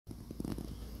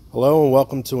Hello and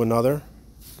welcome to another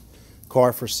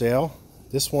car for sale.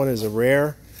 This one is a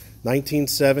rare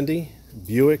 1970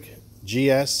 Buick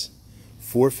GS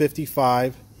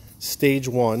 455 Stage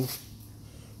 1,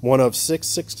 one of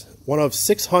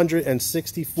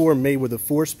 664 made with a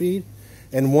 4-speed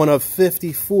and one of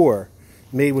 54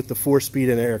 made with the 4-speed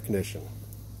and air conditioning.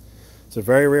 It's a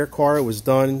very rare car. It was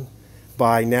done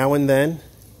by Now and Then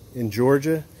in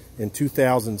Georgia in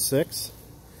 2006.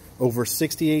 Over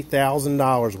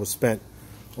 $68,000 was spent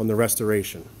on the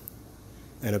restoration,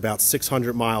 and about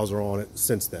 600 miles are on it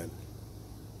since then.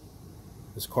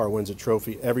 This car wins a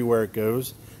trophy everywhere it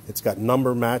goes. It's got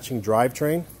number matching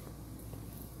drivetrain,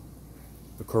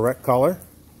 the correct color.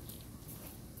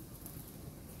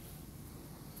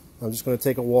 I'm just going to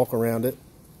take a walk around it,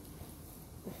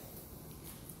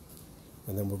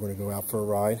 and then we're going to go out for a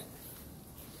ride.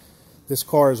 This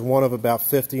car is one of about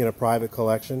 50 in a private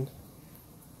collection.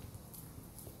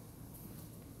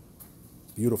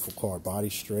 Beautiful car, body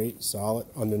straight, solid.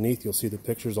 Underneath you'll see the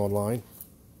pictures online.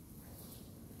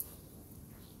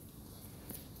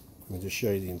 Let me just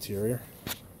show you the interior.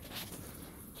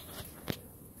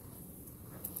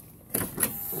 Look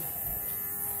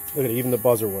at it, even the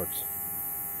buzzer works.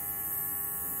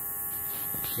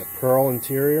 Got pearl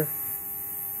interior.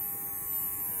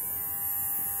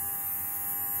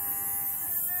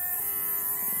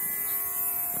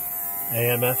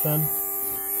 AM, FM.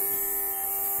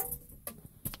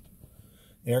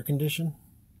 Air condition,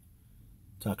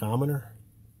 tachometer,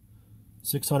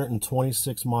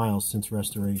 626 miles since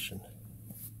restoration.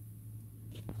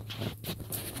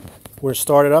 We're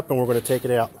started up and we're going to take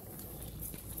it out.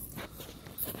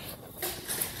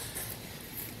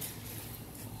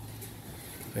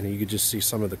 And you can just see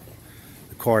some of the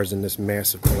cars in this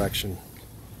massive collection.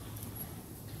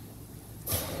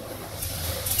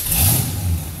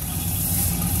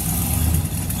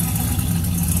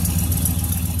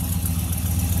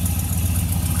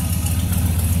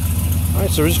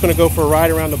 Alright, so we're just going to go for a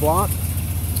ride around the block.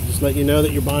 Just let you know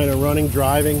that you're buying a running,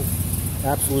 driving,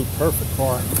 absolute perfect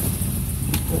car.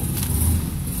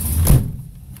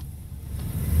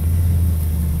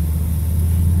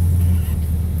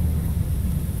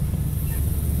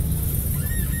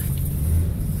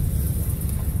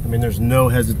 I mean, there's no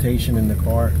hesitation in the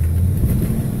car.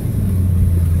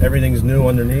 Everything's new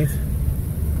underneath.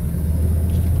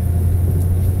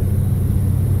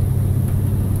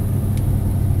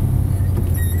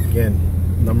 Again,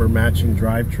 number matching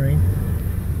drivetrain.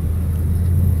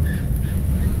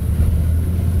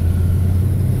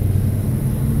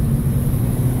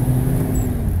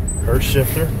 Earth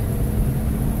shifter.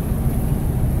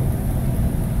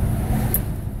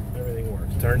 Everything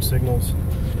works. Turn signals.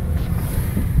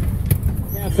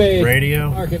 Cafe.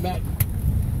 Radio. Park it back.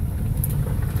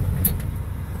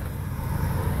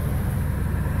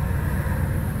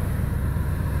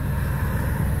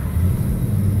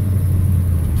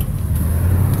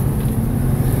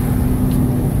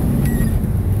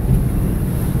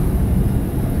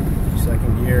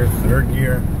 Third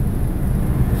gear.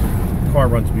 The car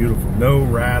runs beautiful. No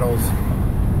rattles,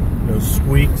 no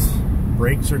squeaks.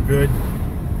 Brakes are good.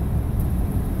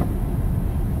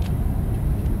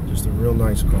 Just a real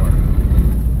nice car.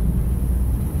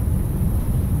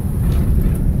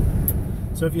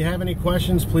 So if you have any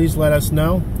questions, please let us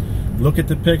know. Look at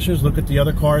the pictures, look at the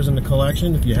other cars in the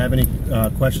collection. If you have any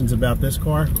questions about this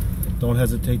car, don't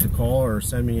hesitate to call or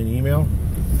send me an email.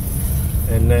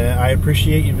 And I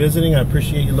appreciate you visiting. I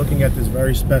appreciate you looking at this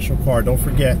very special car. Don't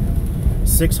forget,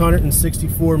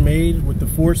 664 made with the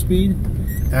 4-speed.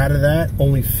 Out of that,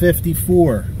 only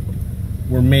 54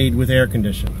 were made with air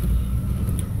conditioning.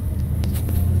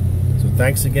 So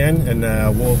thanks again, and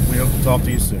we'll talk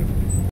to you soon.